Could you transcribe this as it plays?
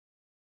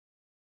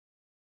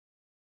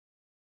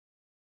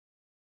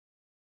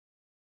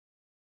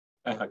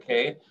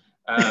Okay.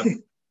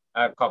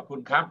 ขอบคุณ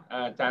ครับอ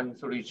าจารย์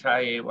สุริชั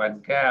ย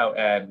WUN'GAEO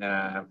and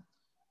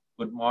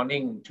good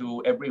morning to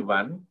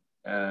everyone,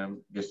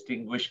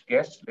 distinguished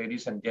guests,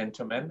 ladies and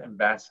gentlemen,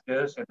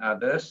 ambassadors and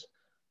others.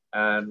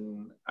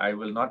 And I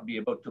will not be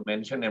able to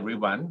mention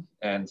everyone,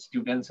 and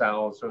students are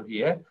also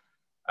here.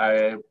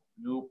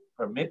 You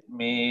permit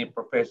me,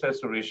 Professor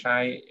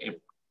Surishai, if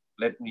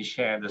let me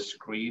share the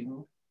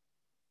screen.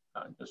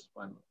 Just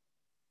one.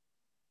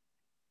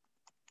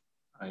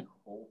 I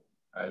hope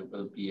I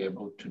will be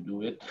able to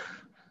do it.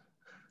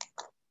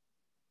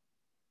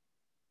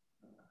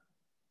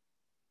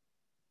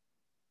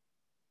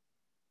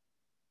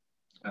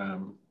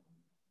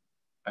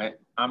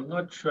 I'm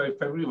not sure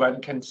if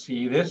everyone can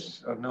see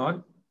this or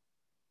not.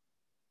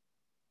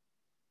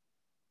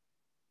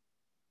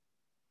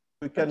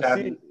 We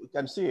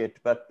can see it,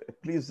 but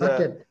please,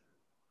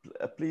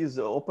 please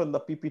open the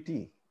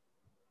PPT.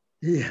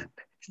 Yeah,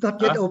 it's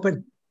not yet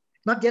open.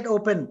 Not yet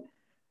open.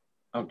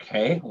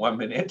 Okay, 1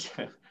 minute.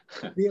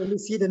 We only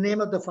see the name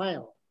of the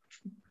file.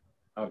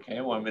 Okay,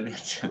 1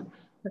 minute.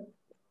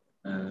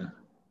 Let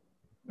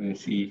me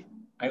see.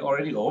 I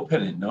already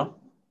opened it, no?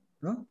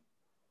 No?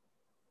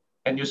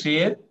 Can you see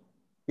it?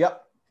 Yep.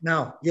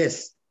 Now,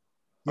 yes.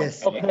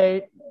 Yes.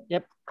 Okay.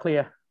 Yep,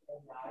 clear.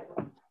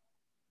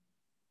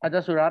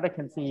 Ajahn Surat, I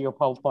can see your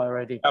PowerPoint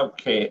already.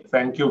 Okay,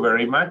 thank you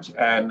very much.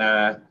 And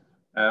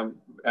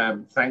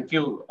thank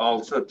you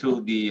also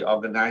to the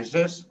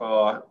organizers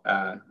for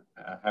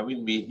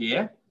having me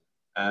here.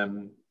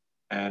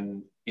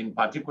 And in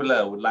particular,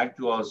 I would like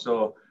to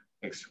also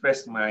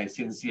express my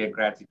sincere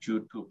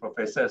gratitude to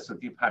Professor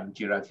Suthipan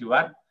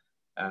Chiratiwat,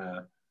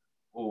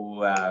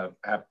 who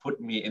have put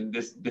me in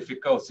this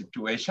difficult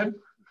situation,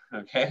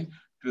 okay,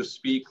 to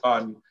speak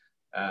on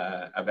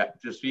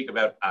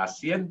about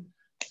ASEAN.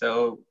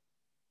 So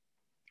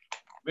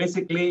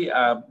basically,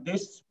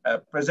 this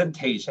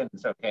presentation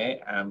is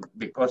okay,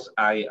 because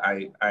I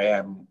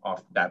am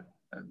of that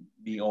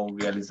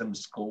neo-realism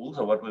school,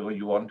 so whatever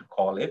you want to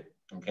call it,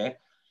 okay.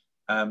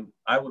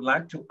 I would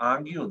like to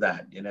argue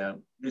that, you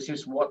know, this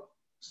is what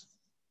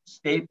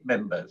state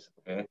members,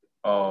 okay,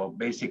 or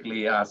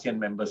basically ASEAN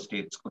member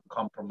states could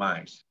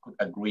compromise, could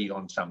agree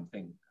on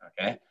something,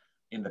 okay,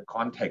 in the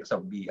context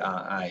of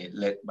BRI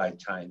led by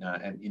China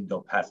and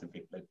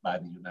Indo-Pacific led by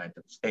the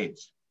United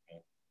States.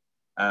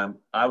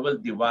 I will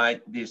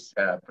divide this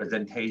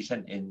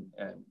presentation in,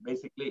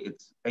 basically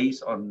it's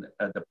based on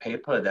the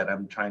paper that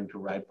I'm trying to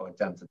write for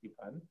Ajahn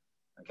Suthipan,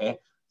 okay?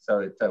 So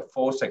it's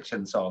 4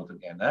 sections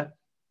altogether,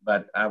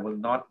 but I will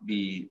not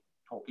be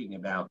talking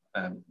about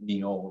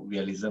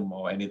neo-realism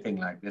or anything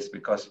like this,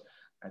 because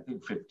I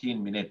think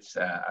 15 minutes,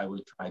 I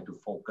will try to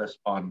focus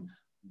on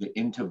the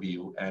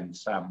interview and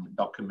some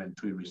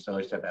documentary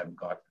research that I've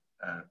got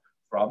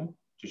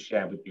to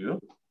share with you.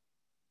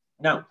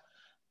 Now,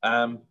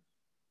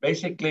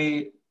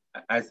 basically,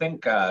 I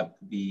think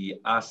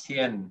the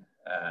ASEAN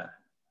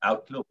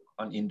Outlook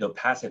on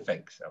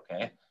Indo-Pacific,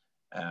 okay?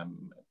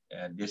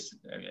 This,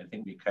 I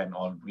think we can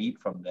all read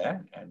from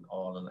there, and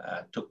all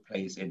took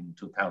place in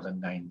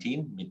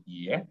 2019,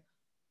 mid-year.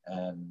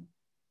 And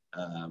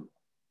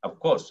of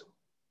course,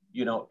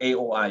 you know,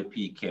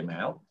 AOIP came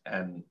out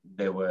and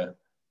there were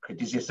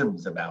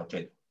criticisms about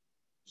it.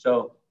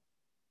 So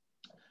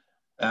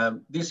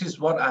this is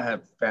what I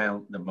have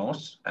found the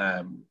most,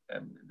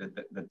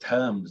 the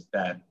terms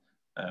that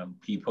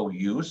people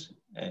use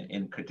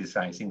in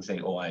criticizing, say,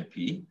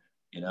 OIP,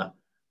 you know,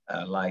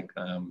 like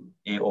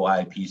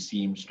AOIP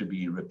seems to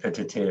be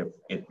repetitive.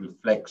 It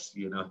reflects,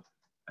 you know,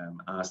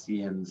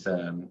 ASEAN's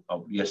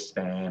obvious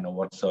stand or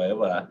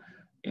whatsoever.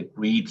 It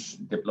reads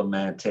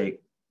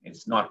diplomatic.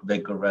 It's not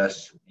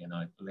vigorous. You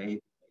know,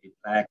 it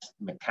lacks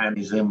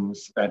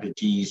mechanisms,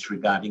 strategies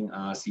regarding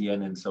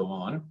ASEAN and so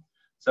on.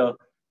 So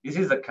this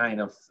is the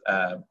kind of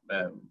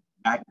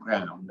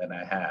background that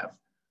I have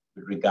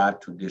with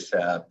regard to this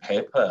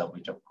paper,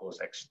 which of course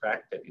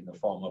extracted in the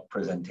form of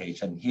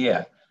presentation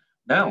here.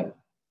 Now,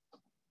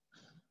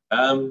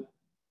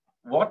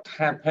 what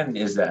happened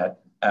is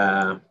that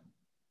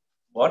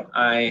what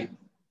I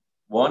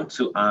want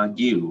to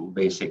argue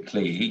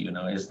basically, you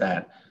know, is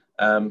that,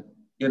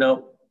 you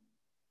know,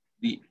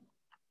 the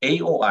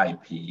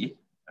AOIP,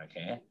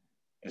 okay,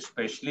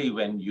 especially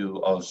when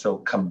you also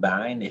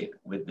combine it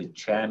with the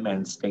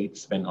chairman's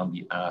statement on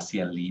the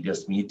ASEAN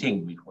Leaders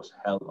Meeting, which was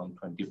held on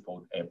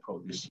 24th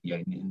April this year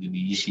in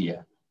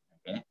Indonesia,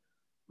 okay,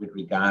 with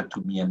regard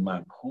to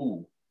Myanmar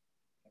coup.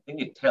 I think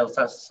it tells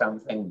us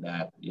something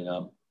that, you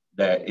know,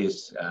 there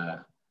is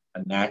a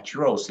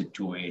natural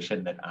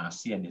situation that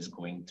ASEAN is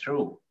going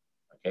through,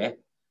 okay?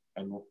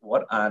 And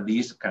what are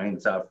these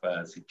kinds of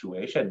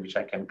situations, which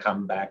I can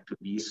come back to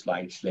these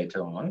slides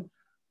later on.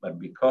 But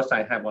because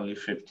I have only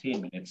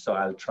 15 minutes, so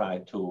I'll try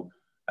to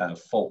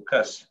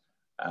focus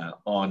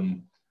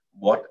on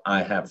what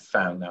I have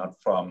found out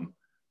from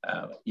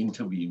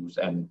interviews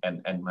and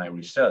my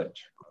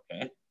research,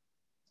 okay?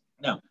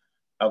 Now,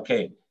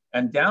 okay,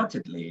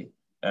 undoubtedly,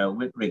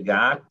 with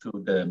regard to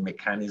the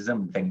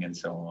mechanism thing and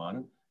so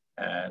on,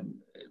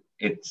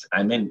 it's,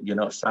 I mean, you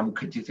know, some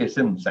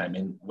criticisms, I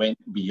mean, went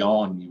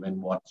beyond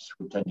even what's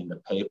written in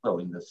the paper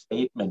or in the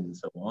statement and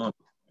so on,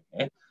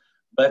 okay?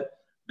 But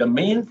the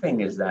main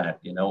thing is that,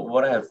 you know,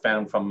 what I have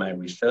found from my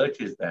research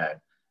is that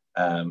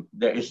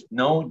there is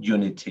no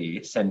unity,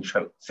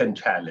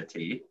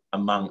 centrality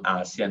among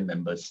ASEAN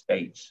member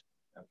states,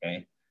 okay?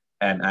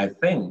 And I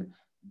think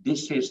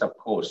this is, of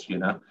course, you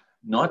know,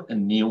 not a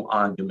new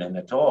argument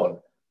at all,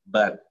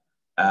 but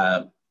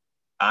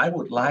I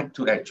would like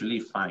to actually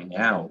find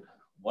out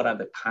what are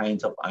the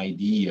kinds of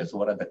ideas,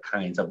 what are the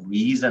kinds of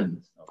reasons,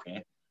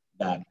 okay,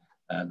 that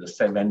the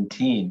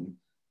 17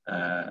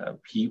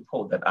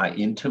 people that I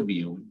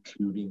interviewed,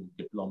 including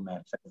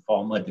diplomats and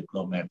former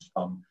diplomats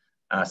from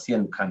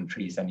ASEAN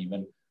countries and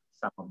even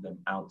some of them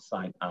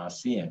outside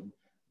ASEAN,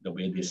 the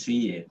way they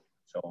see it,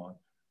 so on.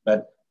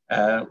 But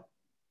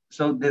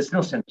so there's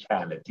no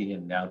centrality,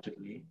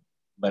 undoubtedly,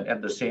 but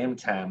at the same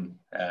time,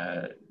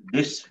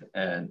 this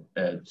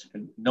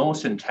no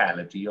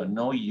centrality or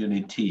no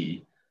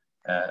unity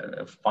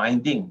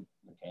finding,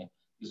 okay,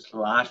 is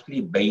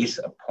largely based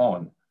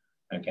upon,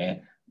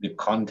 okay, the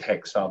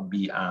context of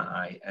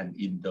BRI and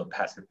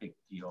Indo-Pacific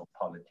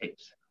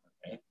geopolitics,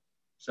 okay?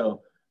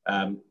 So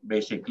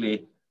basically,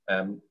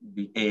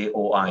 the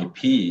AOIP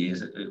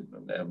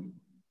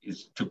is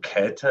to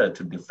cater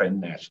to different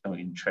national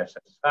interests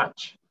as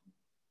such.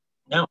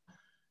 Now,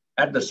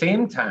 at the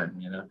same time,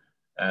 you know,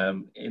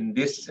 in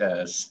this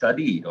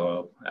study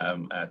or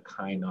a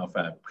kind of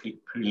a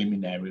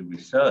preliminary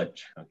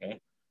research, okay,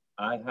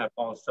 I have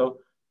also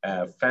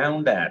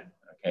found that,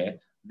 okay,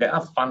 there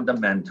are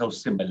fundamental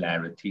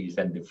similarities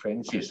and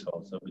differences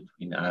also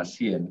between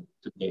ASEAN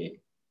today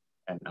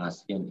and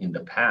ASEAN in the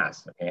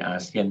past, okay,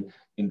 ASEAN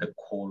in the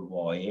Cold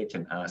War age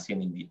and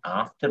ASEAN in the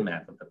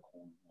aftermath of the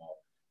Cold War,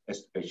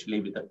 especially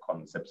with the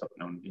concepts of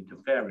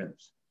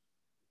non-interference,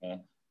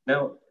 okay.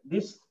 Now,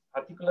 this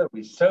particular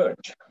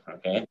research,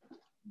 okay,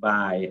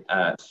 by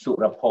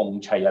Surat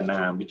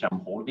HORACHAIKUL, which I'm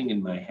holding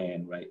in my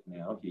hand right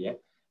now here,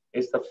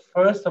 is the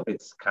first of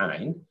its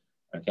kind,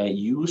 okay,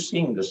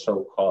 using the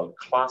so-called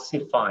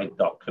classified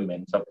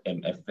documents of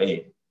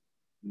MFA,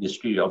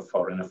 Ministry of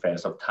Foreign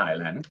Affairs of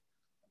Thailand,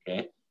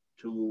 okay,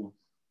 to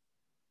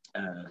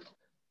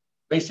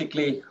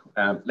basically,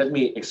 let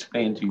me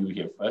explain to you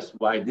here first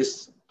why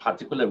this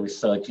particular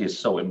research is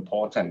so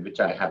important, which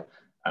I have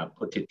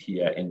put it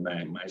here in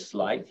my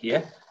slide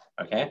here,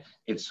 okay.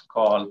 It's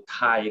called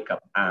Thaiกับ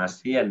อาเ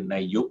ซียนใน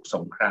ยุคส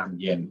งคราม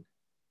เย็น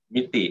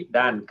มิติ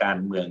ด้านการ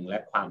เมืองและ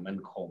ความมั่น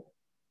คง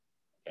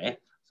okay.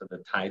 So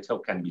the title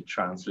can be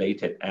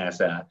translated as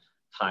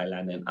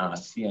Thailand and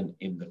ASEAN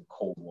in the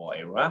Cold War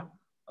era,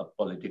 a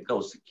political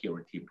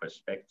security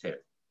perspective.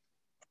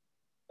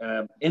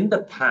 In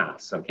the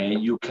past, okay,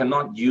 you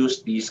cannot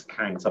use these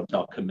kinds of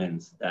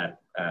documents that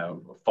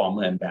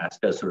former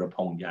Ambassador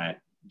Surapong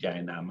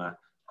Jayanama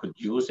could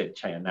use it,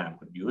 Chayanam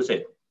could use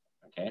it,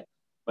 okay.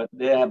 But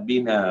there have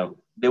been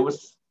there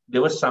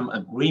was some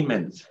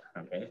agreements,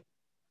 okay,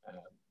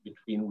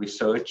 between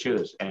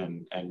researchers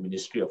and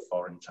Ministry of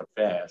Foreign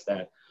Affairs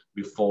that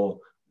before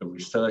the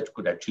research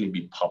could actually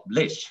be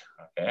published,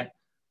 okay,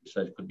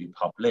 research could be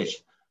published,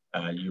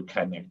 you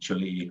can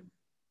actually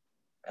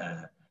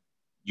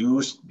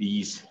use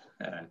these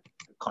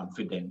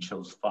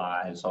confidential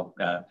files or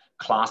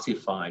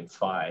classified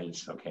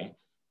files, okay,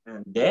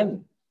 and then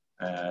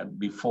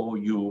before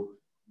you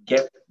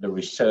get the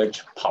research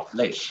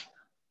published,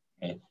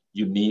 okay,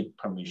 you need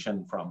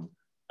permission from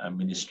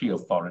Ministry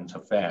of Foreign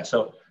Affairs. So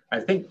I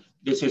think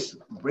this is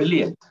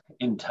brilliant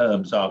in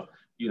terms of,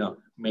 you know,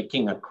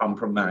 making a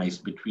compromise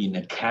between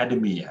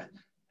academia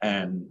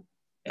and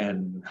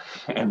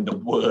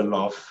the world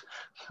of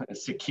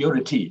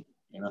security,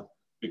 you know,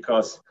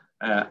 because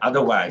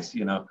otherwise,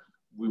 you know,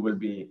 we will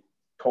be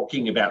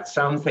talking about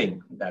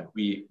something that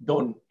we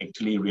don't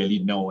actually really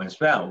know as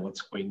well,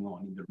 what's going on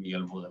in the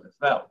real world as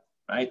well,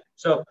 right?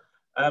 So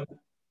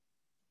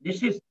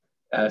this is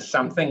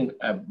something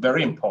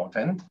very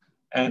important.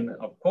 And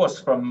of course,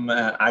 from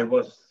I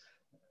was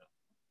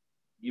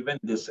given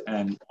this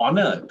an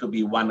honor to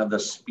be one of the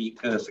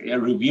speakers,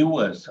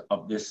 reviewers of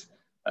this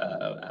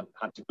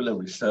particular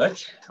research,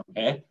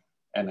 okay?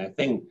 And I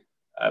think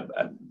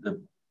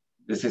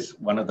this is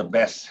one of the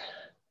best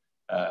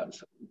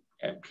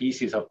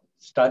pieces of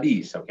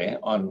studies, okay,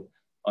 on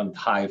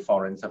Thai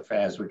foreign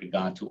affairs with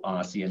regard to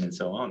ASEAN and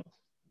so on.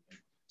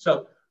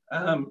 So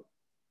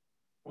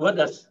what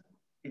does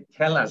it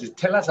tell us? It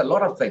tells us a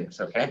lot of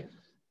things, okay?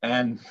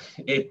 And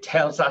it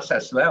tells us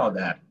as well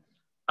that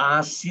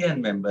ASEAN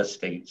member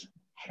states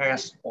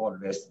has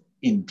always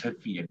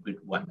interfered with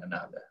one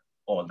another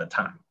all the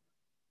time.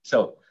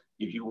 So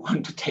if you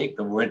want to take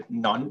the word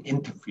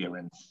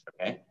non-interference,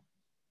 okay,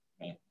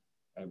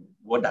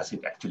 what does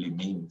it actually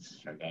mean,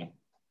 okay,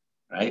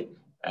 right?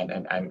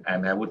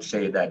 And I would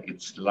say that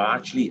it's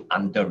largely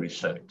under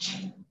research.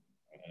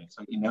 Okay?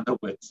 So in other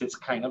words, it's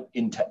kind of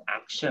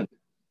interaction,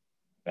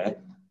 okay?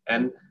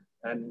 And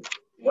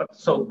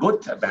what's so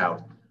good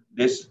about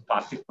this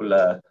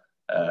particular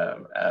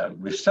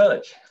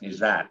research is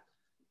that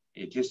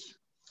it is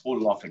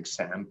full of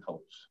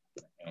examples,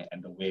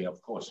 And the way,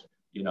 of course,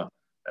 you know,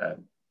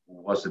 who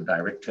was the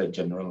Director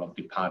General of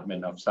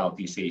Department of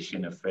Southeast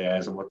Asian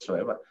Affairs or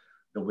whatsoever,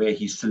 the way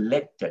he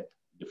selected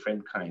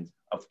different kinds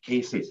of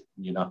cases,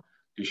 you know,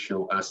 to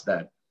show us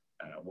that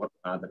what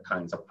are the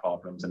kinds of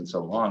problems and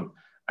so on.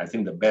 I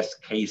think the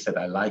best case that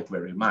I like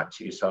very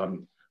much is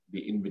on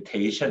the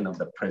invitation of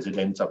the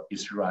presidents of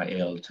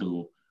Israel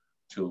to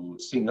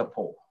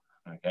Singapore,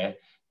 okay,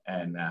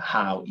 and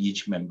how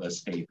each member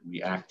state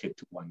reacted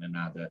to one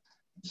another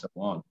and so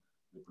on,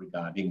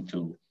 regarding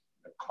to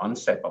the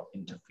concept of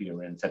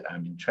interference that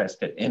I'm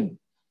interested in.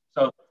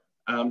 So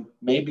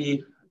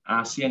maybe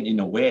ASEAN in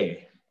a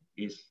way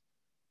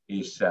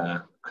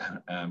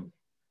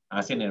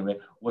ASEAN in a way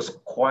was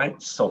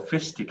quite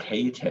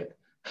sophisticated,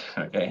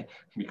 okay,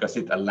 because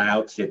it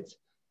allows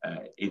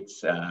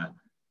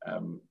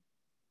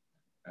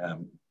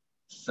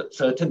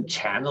certain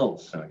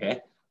channels,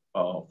 okay,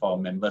 for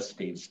member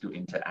states to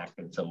interact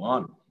and so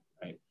on,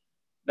 right?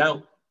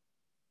 Now,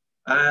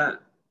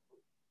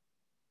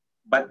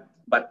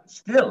 but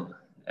still,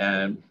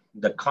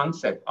 the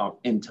concept of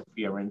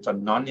interference or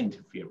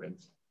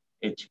non-interference,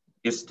 it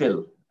is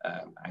still,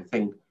 I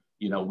think,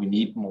 you know, we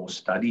need more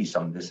studies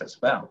on this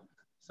as well,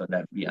 so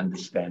that we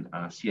understand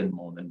ASEAN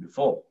more than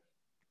before.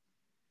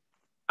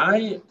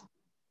 I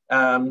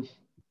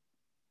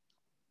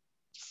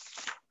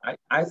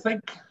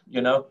think,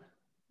 you know,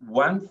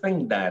 one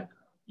thing that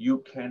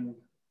you can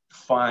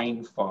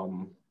find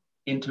from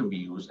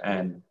interviews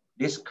and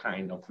this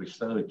kind of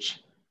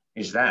research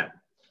is that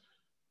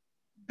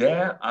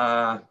there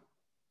are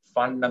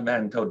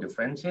fundamental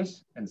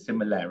differences and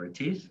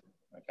similarities,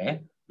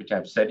 okay, which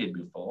I've said it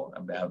before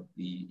about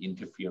the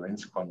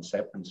interference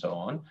concept and so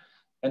on.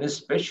 And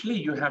especially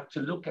you have to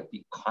look at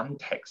the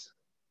context,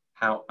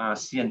 how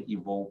ASEAN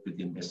evolved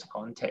within this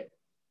context.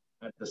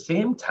 At the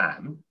same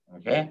time,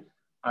 okay,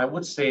 I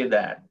would say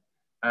that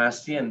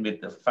ASEAN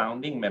with the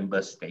founding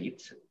member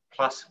states,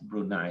 plus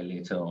Brunei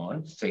later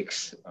on,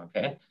 6,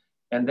 okay,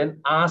 and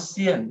then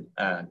ASEAN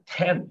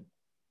 10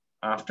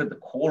 after the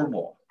Cold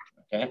War,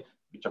 okay,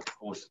 which of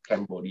course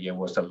Cambodia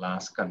was the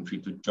last country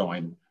to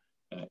join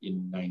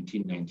in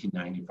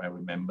 1999, if I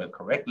remember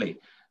correctly,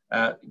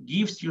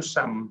 gives you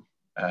some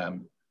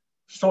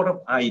sort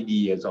of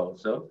ideas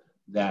also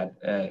that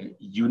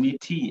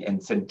unity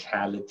and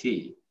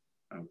centrality,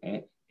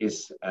 okay,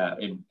 it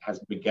has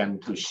begun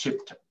to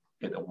shift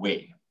it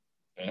away,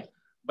 okay?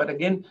 But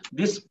again,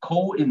 this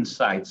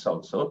coincides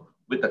also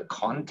with the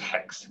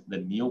context, the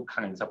new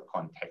kinds of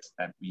context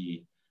that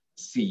we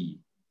see,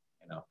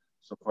 you know.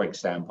 So for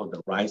example,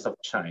 the rise of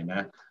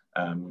China,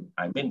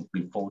 I mean,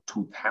 before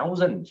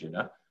 2000, you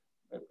know,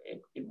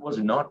 it was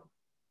not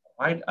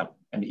quite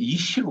an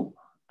issue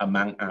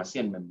among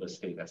ASEAN member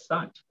states as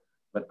such,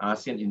 but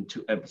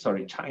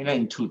China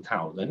in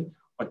 2000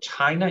 or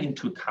China in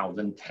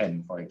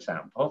 2010, for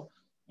example,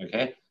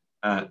 okay,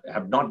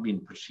 have not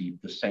been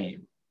perceived the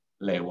same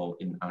level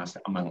in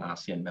among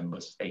ASEAN member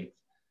states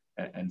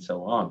and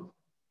so on.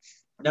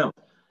 Now,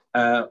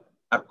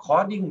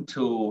 according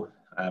to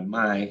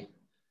my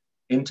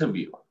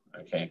interview,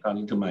 okay,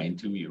 according to my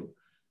interview,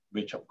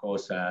 which of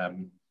course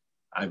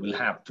I will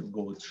have to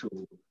go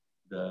through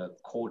the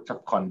code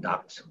of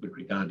conduct with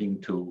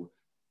regarding to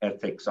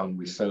ethics on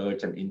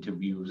research and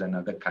interviews and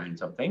other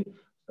kinds of things.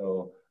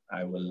 So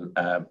I will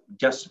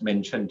just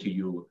mention to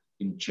you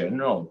in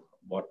general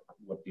what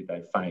did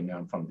I find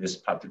out from this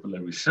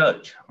particular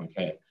research,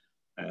 okay?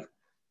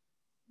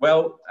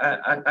 Well,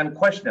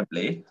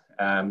 unquestionably,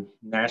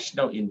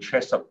 national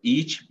interest of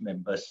each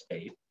member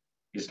state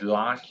is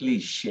largely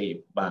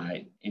shaped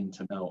by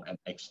internal and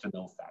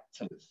external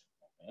factors,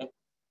 okay?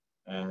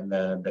 And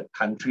the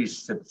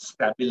country's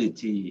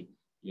stability,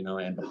 you know,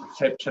 and the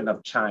perception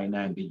of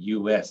China and the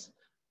US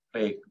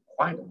play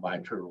quite a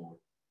vital role,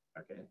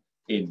 okay,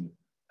 in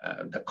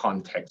the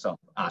context of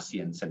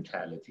ASEAN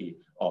centrality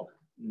or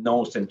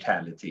no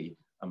centrality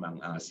among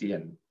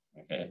ASEAN,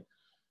 okay?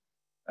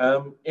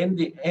 In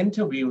the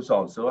interviews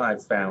also, I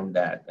found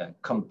that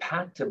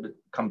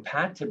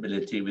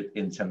compatibility with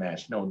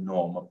international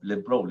norm of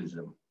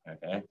liberalism,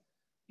 okay,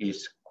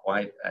 is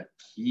quite a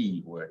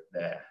key word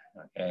there,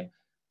 okay?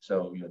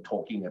 So you're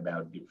talking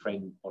about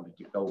different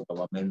political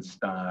government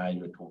style,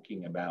 you're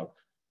talking about,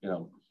 you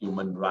know,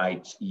 human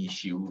rights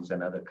issues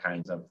and other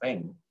kinds of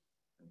things,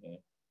 okay?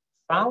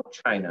 South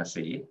China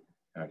Sea,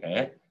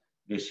 okay,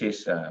 this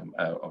is,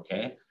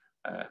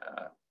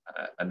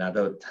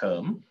 another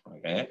term,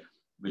 okay,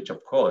 which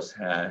of course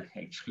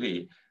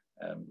actually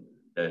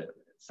the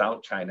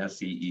South China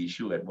Sea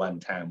issue at one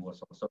time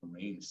was also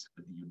raised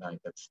with the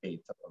United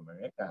States of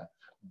America,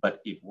 but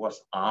it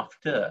was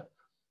after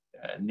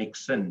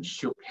Nixon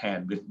shook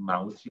hands with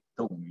Mao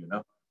Zedong, you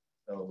know.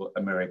 So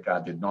America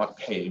did not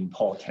pay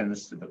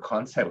importance to the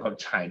concept of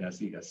China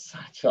Sea as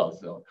such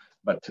also.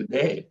 But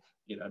today,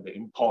 you know, the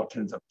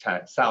importance of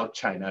South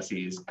China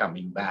Sea is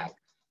coming back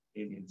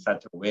in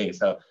such a way.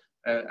 So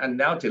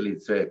undoubtedly,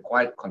 it's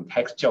quite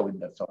contextual in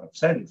that sort of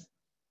sense.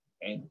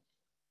 Okay?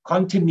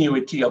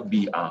 Continuity of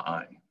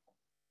BRI.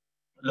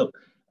 Look,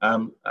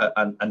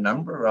 a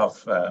number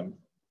of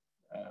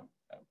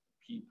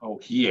people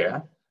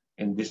here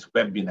in this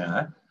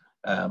webinar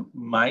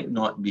might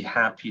not be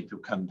happy to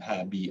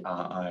compare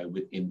BRI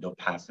with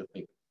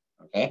Indo-Pacific,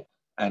 okay?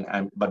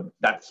 But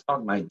that's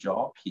not my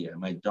job here.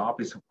 My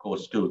job is, of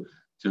course,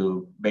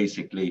 to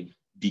basically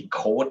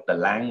decode the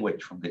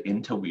language from the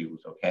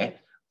interviews, okay?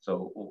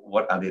 So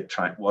what are they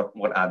trying?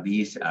 What are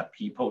these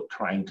people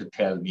trying to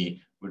tell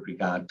me with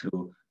regard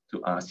to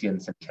ASEAN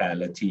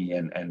centrality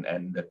and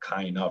the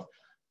kind of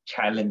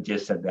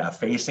challenges that they are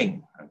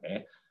facing?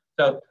 Okay,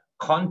 so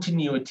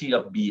continuity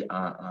of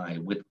BRI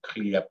with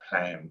clear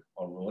plan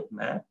or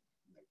roadmap.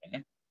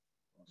 Okay,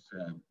 so,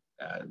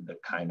 the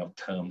kind of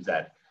terms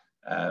that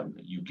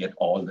you get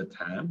all the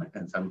time,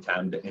 and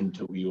sometimes the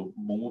interview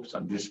moves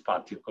on this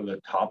particular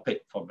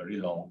topic for a very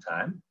long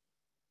time.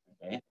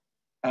 Okay.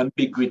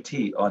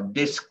 Ambiguity or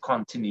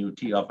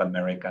discontinuity of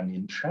American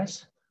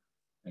interests,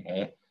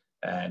 okay?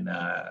 And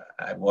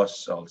I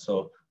was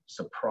also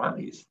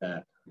surprised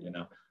that, you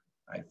know,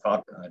 I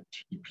thought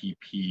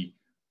TPP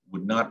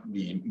would not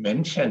be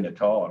mentioned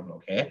at all,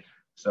 okay?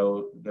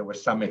 So there were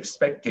some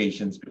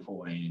expectations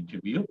before an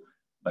interview,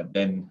 but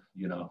then,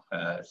 you know,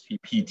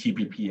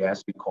 TPP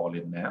as we call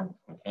it now,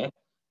 okay,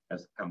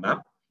 has come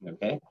up,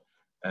 okay?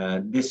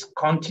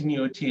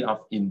 Discontinuity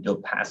of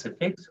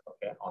Indo-Pacific,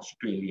 okay,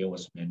 Australia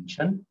was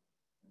mentioned,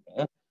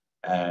 okay,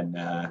 and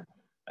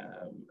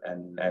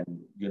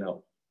you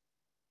know,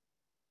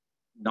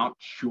 not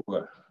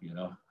sure, you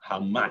know, how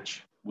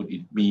much would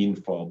it mean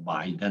for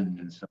Biden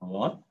and so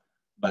on,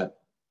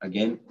 but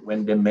again,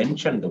 when they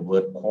mentioned the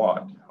word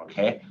Quad,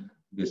 okay,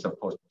 they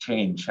supposed to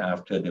change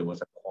after there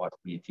was a Quad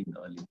meeting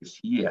early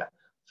this year,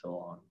 so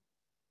on.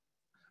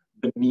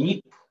 The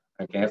need,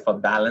 okay, for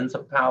balance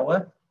of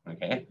power,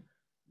 okay.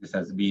 This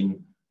has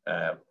been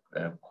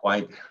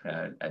quite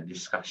a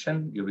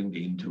discussion during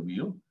the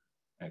interview,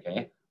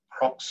 okay?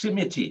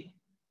 Proximity,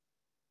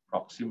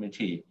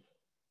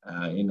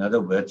 in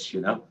other words,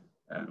 you know,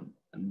 a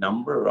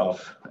number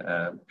of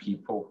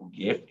people who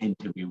gave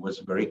interview was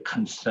very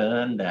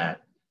concerned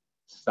that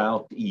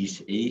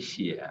Southeast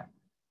Asia,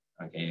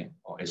 okay,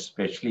 or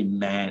especially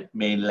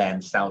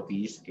mainland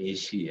Southeast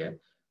Asia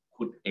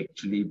could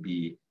actually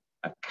be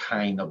a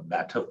kind of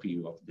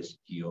battlefield of this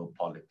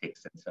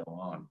geopolitics and so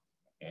on.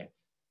 Okay,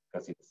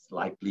 because it's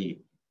likely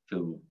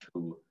to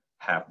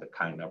have the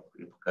kind of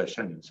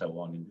repercussion and so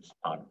on in this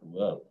part of the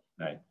world,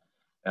 right?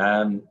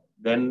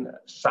 Then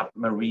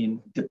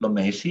submarine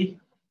diplomacy,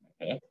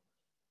 okay,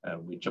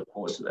 which of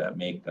course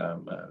make a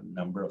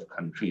number of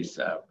countries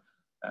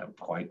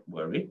quite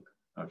worried.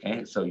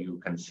 Okay, so you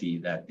can see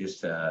that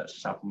this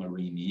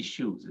submarine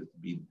issues has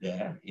been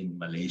there in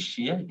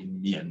Malaysia,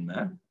 in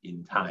Myanmar,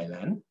 in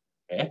Thailand.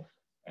 Okay,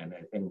 and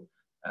I think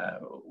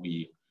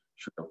we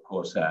should of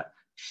course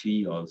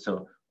see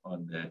also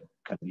on the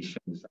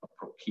conditions of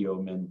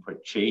procurement,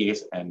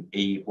 purchase, and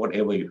aid,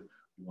 whatever you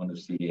want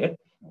to see it.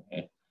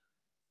 Okay.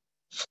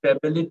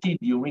 Stability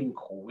during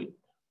COVID,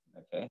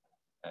 okay,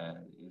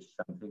 is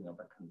something of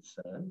a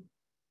concern.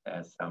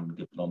 As some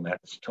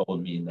diplomats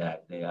told me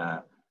that they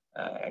are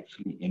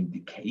actually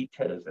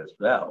indicators as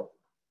well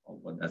of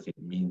what does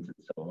it mean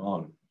and so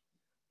on.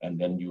 And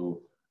then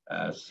you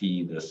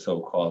see the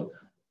so-called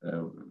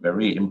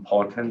very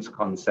important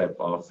concept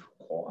of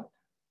Quad,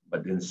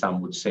 but then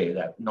some would say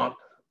that not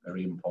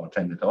very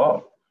important at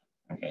all,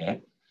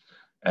 okay?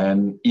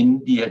 And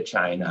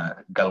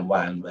India-China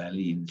Galwan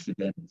Valley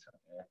incidents,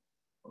 okay,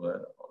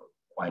 were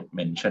quite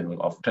mentioned,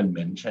 were often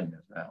mentioned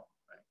as well,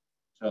 right?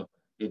 So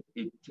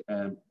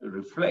it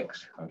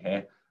reflects,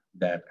 okay,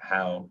 that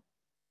how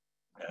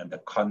the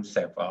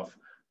concept of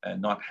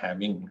not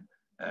having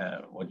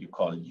what you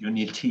call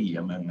unity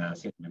among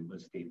ASEAN member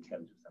states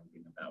tells you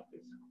something about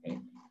this, okay?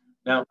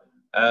 Now,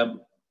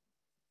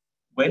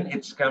 when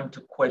it's come to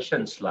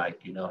questions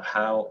like, you know,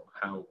 how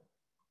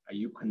are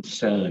you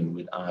concerned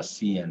with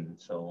ASEAN and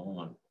so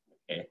on,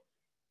 okay?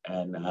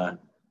 And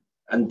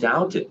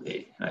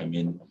undoubtedly, I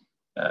mean,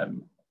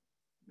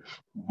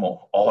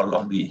 all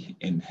of the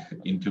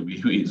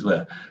interviewees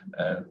were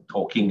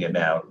talking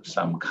about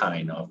some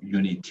kind of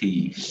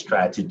unity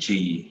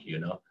strategy, you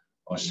know,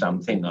 or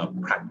something of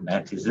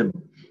pragmatism,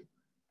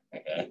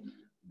 okay,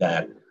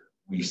 that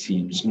we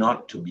seems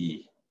not to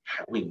be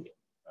having.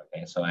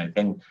 Okay, so I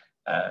think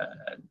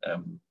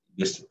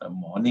this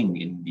morning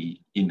in the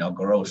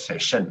inaugural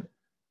session,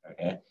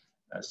 okay,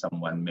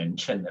 someone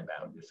mentioned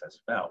about this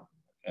as well.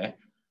 Okay.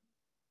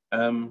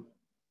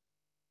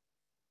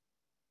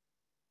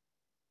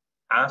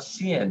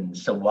 ASEAN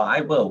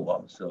survival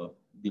also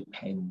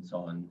depends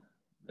on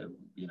the,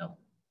 you know,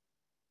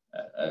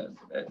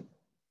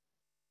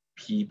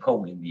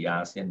 people in the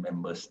ASEAN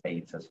member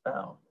states as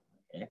well.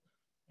 Okay?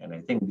 And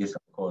I think this,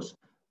 of course,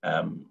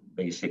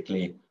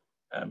 basically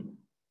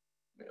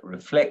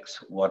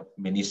reflects what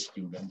many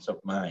students of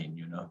mine,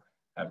 you know,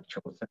 have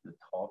chosen the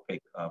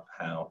topic of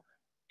how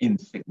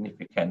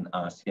insignificant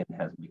ASEAN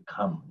has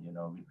become, you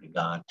know, with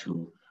regard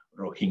to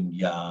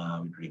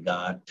Rohingya, with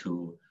regard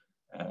to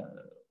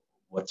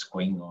what's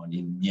going on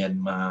in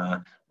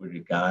Myanmar, with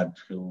regard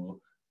to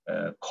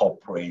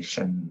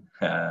cooperation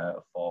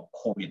for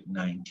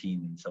COVID-19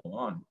 and so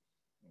on.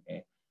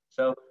 Okay,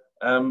 so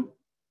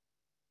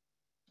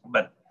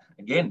but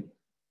again,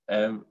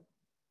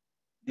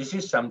 this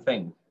is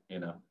something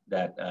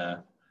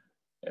that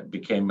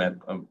became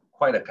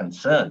quite a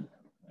concern.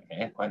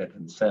 Okay, quite a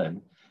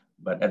concern.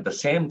 But at the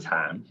same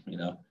time,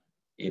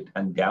 it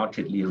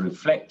undoubtedly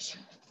reflects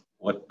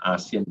what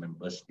ASEAN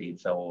member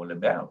states are all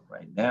about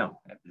right now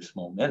at this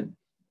moment.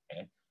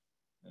 Okay,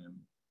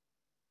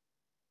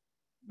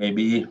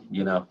 maybe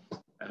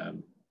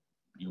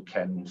you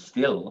can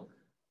still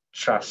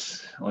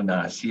trust on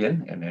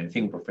ASEAN, and I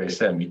think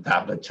Professor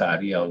Amitabh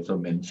Bhattacharya also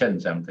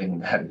mentioned something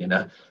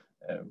that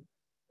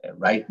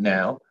right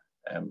now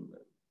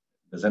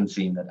doesn't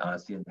seem that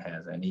ASEAN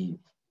has any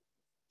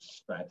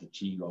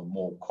strategy or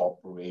more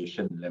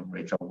cooperation,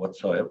 leverage, or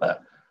whatsoever.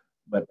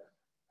 But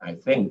I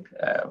think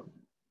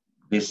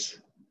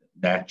this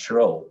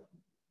natural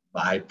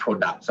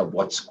byproducts of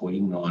what's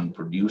going on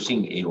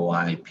producing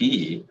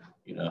AOIP,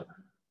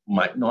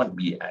 might not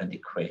be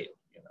adequate,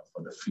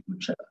 for the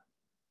future.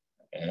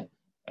 Okay?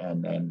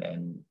 And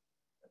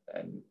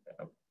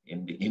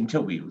in the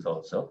interviews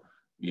also,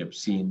 we have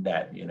seen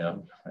that,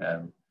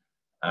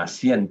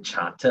 ASEAN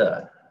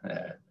Charter,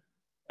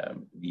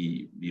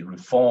 the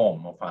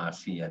reform of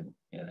ASEAN,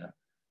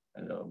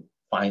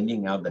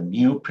 finding out the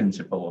new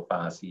principle of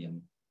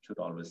ASEAN should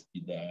always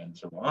be there and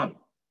so on.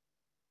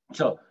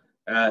 So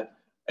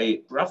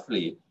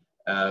roughly,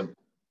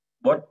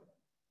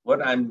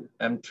 what I'm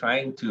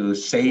trying to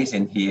say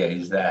in here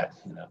is that,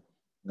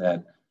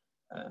 that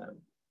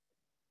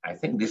I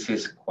think this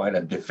is quite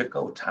a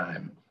difficult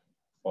time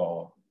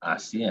for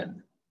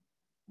ASEAN.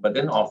 But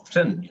then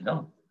often,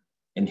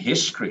 in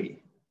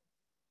history,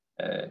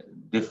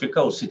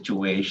 difficult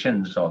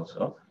situations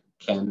also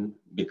can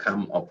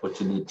become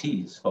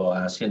opportunities for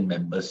ASEAN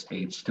member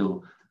states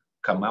to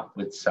come up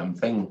with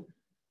something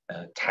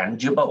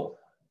tangible,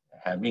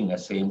 having the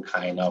same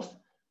kind of,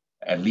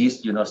 at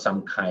least,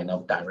 some kind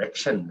of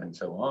direction and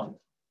so on.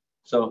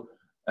 So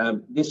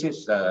this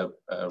is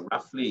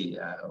roughly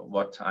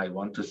what I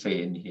want to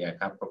say in here,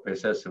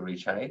 Professor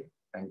Surichai.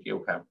 Thank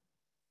you.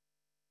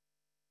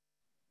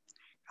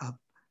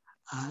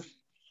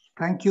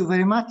 Thank you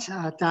very much,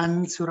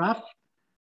 Tan Surat.